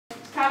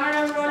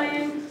Camera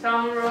rolling,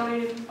 sound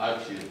rolling.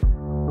 Action.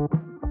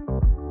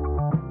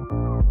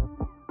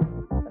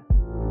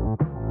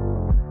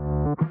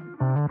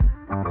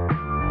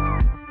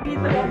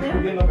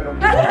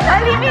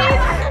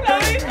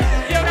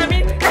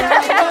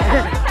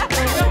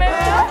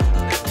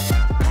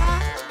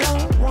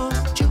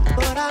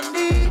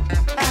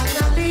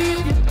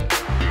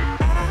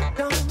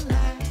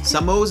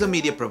 Samosa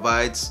Media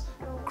provides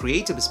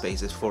creative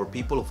spaces for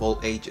people of all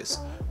ages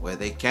where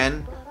they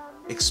can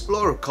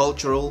explore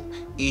cultural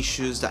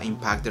issues that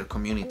impact their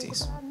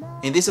communities.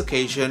 In this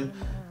occasion,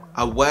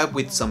 I worked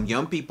with some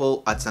young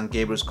people at St.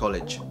 Gabriel's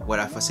College, where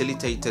I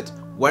facilitated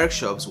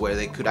workshops where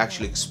they could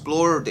actually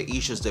explore the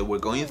issues they were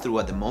going through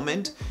at the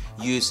moment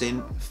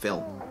using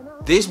film.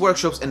 These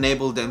workshops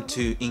enabled them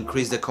to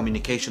increase their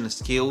communication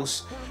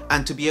skills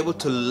and to be able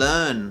to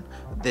learn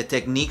the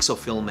techniques of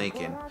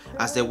filmmaking,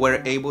 as they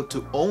were able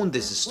to own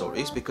these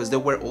stories because they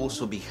were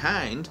also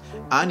behind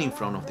and in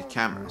front of the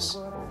cameras.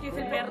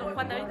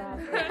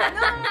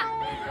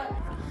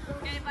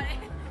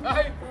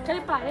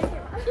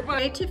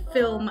 Creative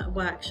film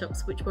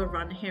workshops which were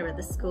run here at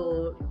the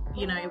school,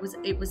 you know,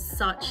 it was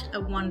such a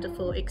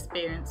wonderful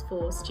experience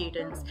for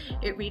students.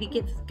 It really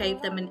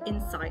gave them an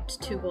insight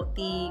to what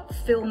the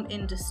film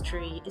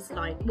industry is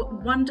like.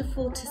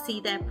 Wonderful to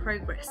see their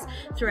progress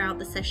throughout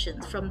the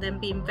sessions, from them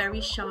being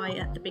very shy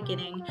at the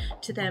beginning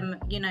to them,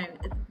 you know,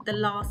 the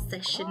last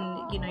session,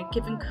 you know,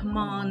 giving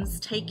commands,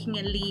 taking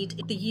a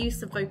lead, the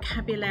use of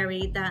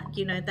vocabulary that,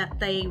 you know, that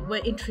they were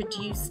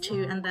introduced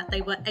to and that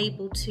they were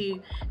able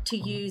to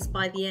use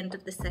by the end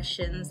of the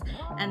sessions.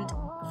 And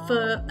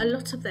for a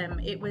lot of them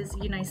it was,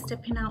 you know,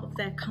 stepping out of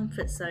their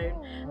comfort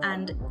zone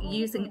and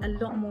using a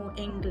lot more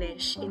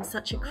English in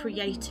such a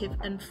creative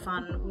and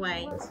fun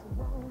way.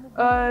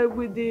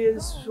 With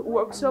this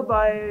workshop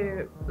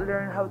I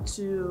learned how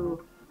to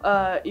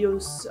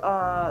use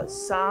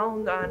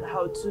sound and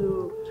how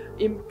to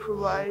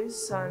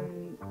improvise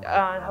and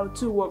how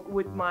to work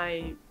with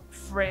my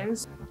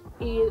friends.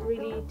 It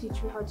really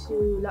teach me how to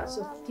do lots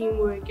of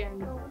teamwork,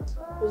 and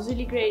it was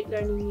really great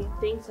learning new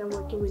things and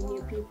working with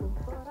new people.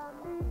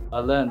 I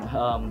learned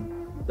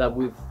that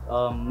with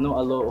not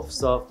a lot of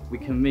stuff we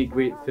can make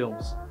great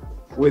films.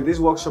 With this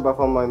workshop I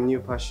found my new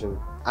passion,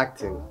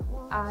 acting.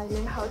 I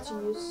learned how to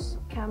use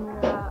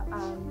camera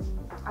and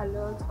a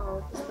lot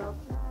of stuff.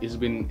 It's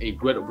been a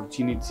great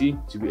opportunity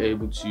to be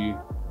able to,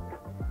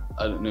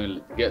 I don't know,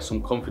 get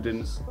some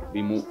confidence,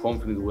 be more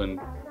confident when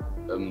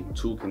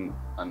talking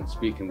and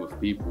speaking with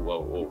people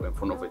or in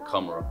front of a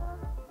camera.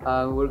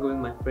 I work with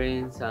my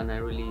friends and I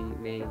really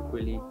made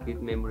really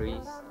good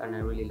memories, and I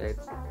really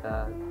liked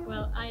that.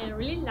 Well, I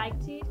really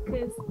liked it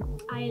because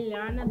I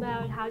learned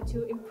about how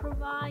to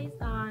improvise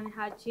and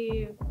how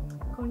to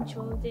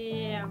control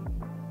the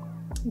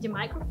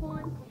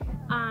microphone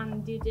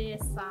and do the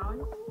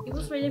sound. It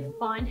was really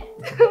fun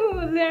to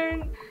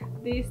learn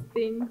these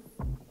things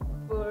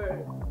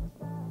for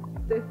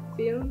the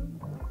film,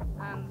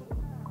 and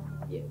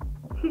yeah,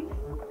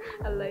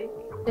 I like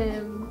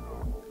it.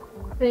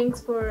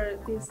 Thanks for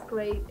this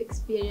great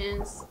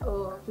experience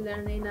of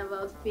learning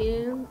about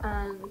film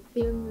and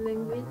film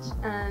language,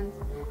 and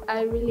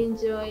I really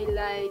enjoy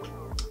like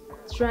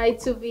try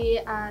to be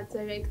a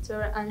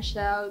director and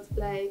shout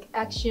like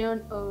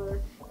action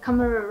or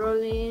camera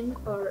rolling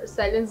or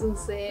silence on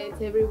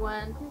set,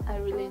 everyone. I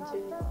really enjoy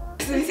it.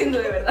 Estoy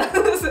diciendo de verdad.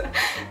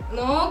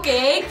 No,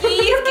 ¿qué X?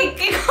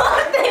 ¿Qué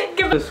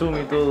corte? Zoom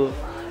y todo.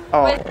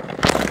 Oh.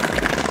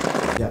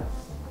 Yeah.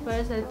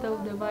 First I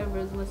thought the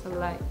virus was a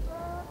lie,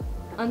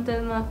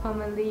 until my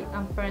family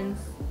and friends.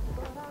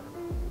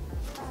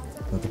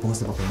 No te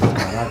pongas para poner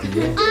cara,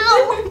 tío. No.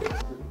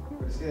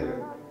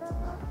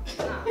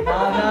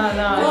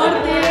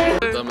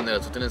 De todas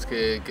maneras, tú tienes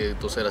que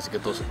toser, así que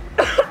tose.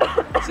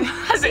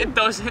 Sí,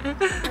 tose.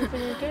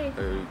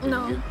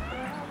 No. You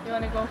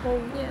wanna go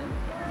home? Yeah.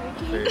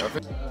 Okay.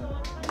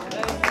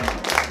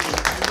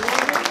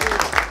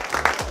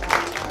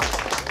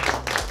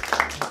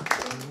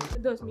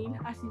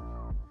 Así.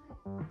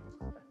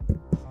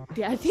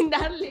 Te sin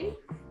darle.